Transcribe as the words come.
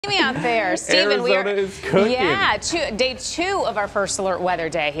Me out there, Stephen. Arizona is cooking. Yeah, day two of our first alert weather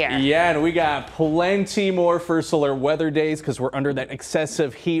day here. Yeah, and we got plenty more first alert weather days because we're under that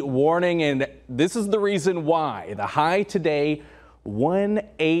excessive heat warning, and this is the reason why. The high today,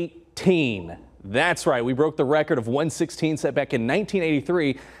 118. That's right, we broke the record of 116 set back in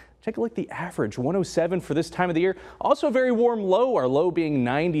 1983. Take a look at the average, 107 for this time of the year. Also a very warm low, our low being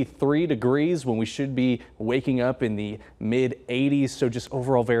 93 degrees when we should be waking up in the mid 80s. So just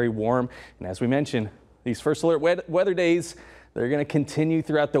overall very warm. And as we mentioned, these first alert weather days, they're going to continue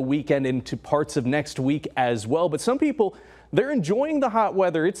throughout the weekend into parts of next week as well. But some people, they're enjoying the hot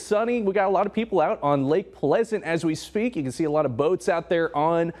weather. It's sunny. We got a lot of people out on Lake Pleasant as we speak. You can see a lot of boats out there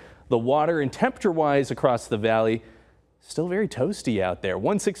on the water, and temperature wise across the valley, still very toasty out there.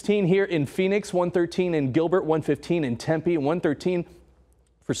 116 here in Phoenix, 113 in Gilbert, 115 in Tempe, 113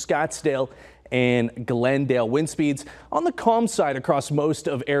 for Scottsdale and Glendale. Wind speeds on the calm side across most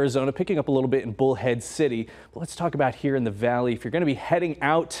of Arizona, picking up a little bit in Bullhead City. But let's talk about here in the valley. If you're going to be heading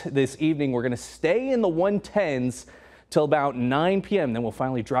out this evening, we're going to stay in the 110s till about 9 p.m. Then we'll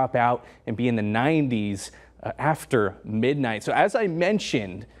finally drop out and be in the 90s after midnight. So as I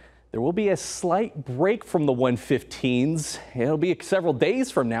mentioned, there will be a slight break from the 115s. It'll be several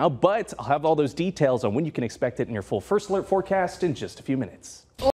days from now, but I'll have all those details on when you can expect it in your full first alert forecast in just a few minutes.